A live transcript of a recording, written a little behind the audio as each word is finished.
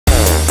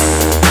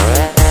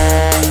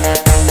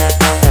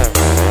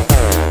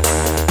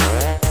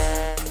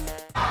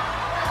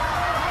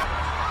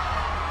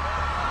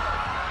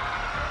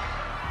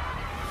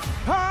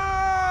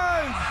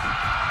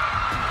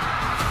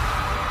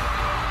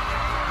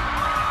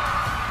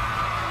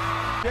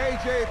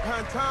AJ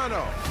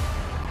Pantano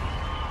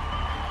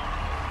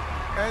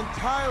and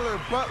Tyler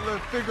Butler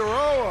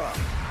Figueroa.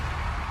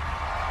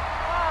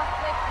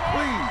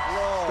 Please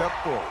step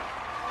forward.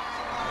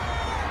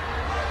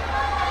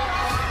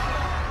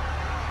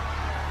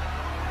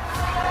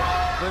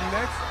 The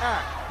next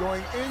act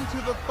going into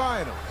the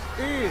finals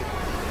is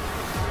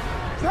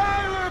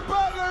Tyler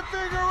Butler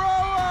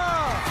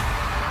Figueroa.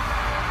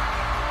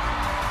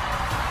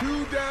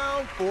 2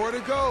 down, 4 to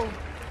go.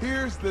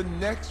 Here's the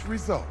next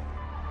result.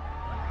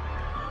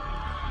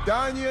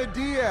 Danya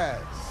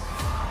Diaz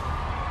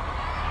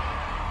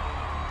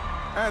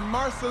and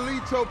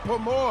Marcelito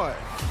Pomoy.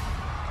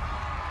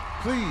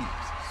 Please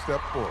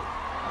step forward.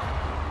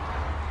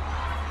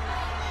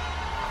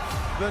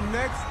 The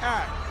next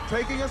act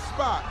taking a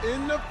spot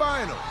in the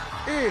finals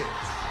is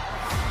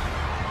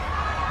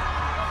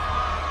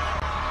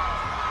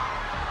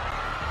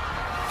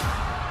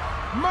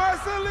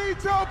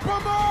Marcelito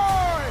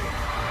Pomoy.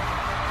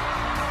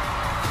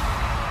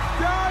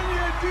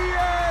 Danya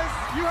Diaz,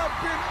 you have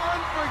been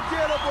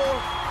unforgettable.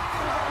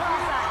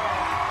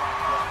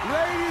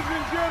 Ladies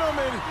and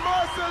gentlemen,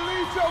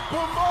 Marcelito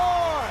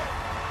Pomoy.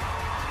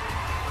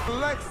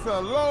 Alexa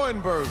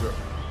Lowenberger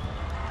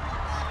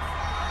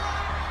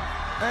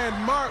and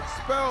Mark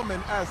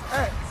Spellman as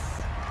X.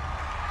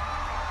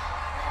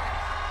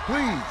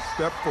 Please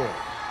step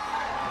forward.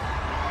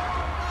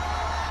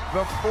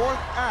 The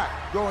 4th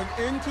act going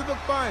into the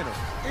finals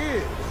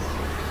is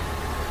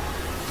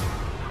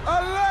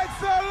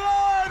Alexa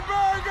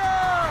Lowenberger!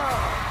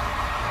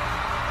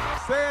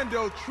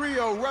 Sando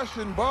Trio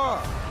Russian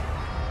Bar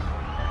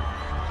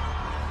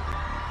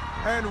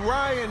and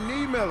Ryan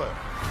Niemiller.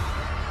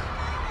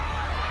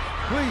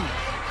 Please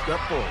step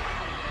forward.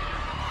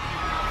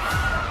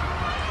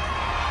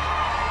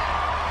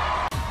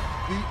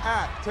 The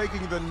act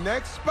taking the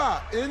next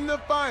spot in the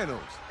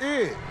finals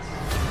is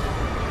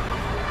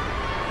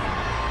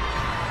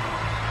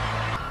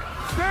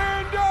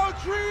Sando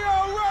Trio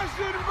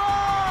Russian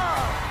Bar!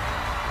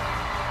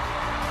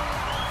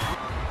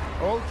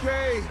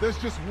 Okay, there's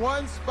just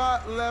 1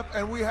 spot left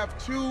and we have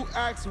 2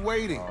 acts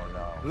waiting. Oh,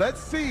 no. Let's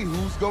see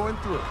who's going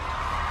through.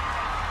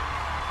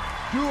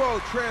 Duo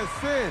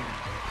Transcend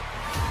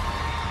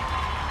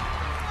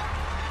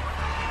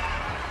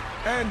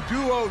and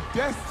Duo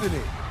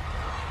Destiny.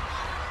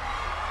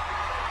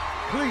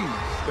 Please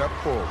step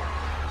forward.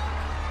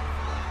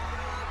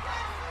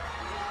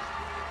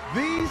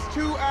 These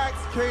 2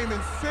 acts came in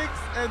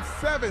 6th and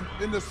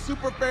 7th in the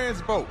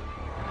Superfans vote.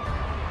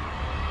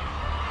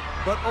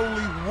 But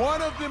only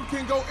one of them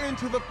can go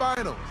into the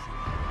finals.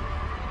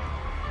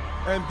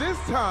 And this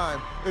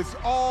time, it's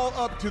all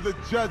up to the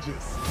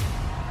judges.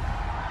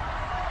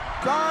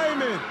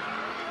 Simon,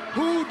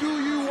 who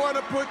do you want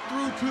to put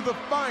through to the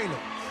finals?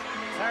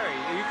 Terry,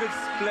 you could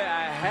split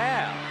a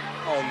hair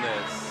on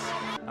this.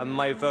 And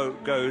my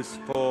vote goes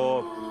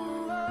for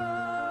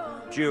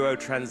Duo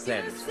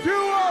Transcend.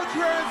 Duo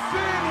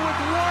Transcend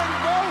with 1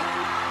 vote.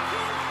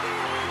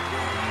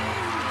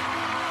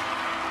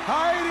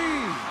 Heidi.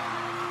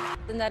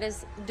 And that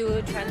is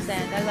Duo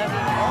Transcend. I love you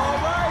guys. All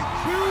right,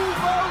 2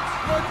 votes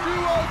for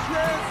Duo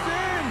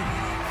Transcend.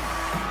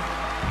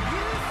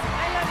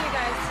 I love you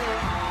guys too.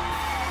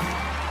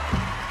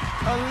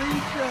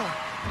 Alicia.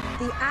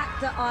 The act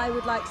that I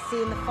would like to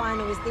see in the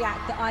final is the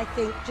act that I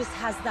think just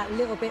has that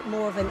little bit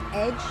more of an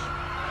edge.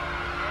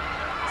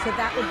 So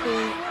that would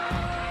be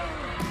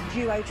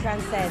Duo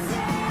Transcend.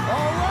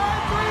 All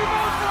right, 3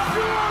 votes for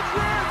Duo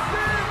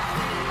Transcend.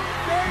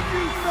 Thank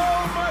you so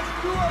much,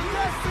 Duo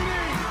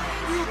Destiny.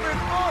 You've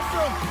been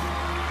awesome.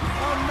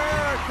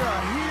 America,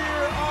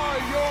 here are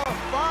your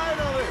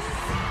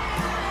finalists.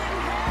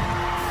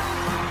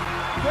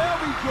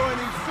 They'll be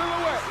joining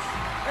Silhouettes,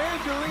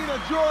 Angelina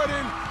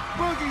Jordan,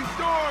 Boogie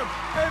Storm,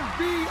 and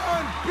Be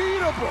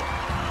Unbeatable.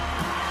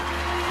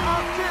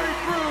 I'm Terry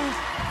Crews.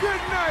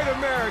 Good night,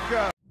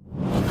 America.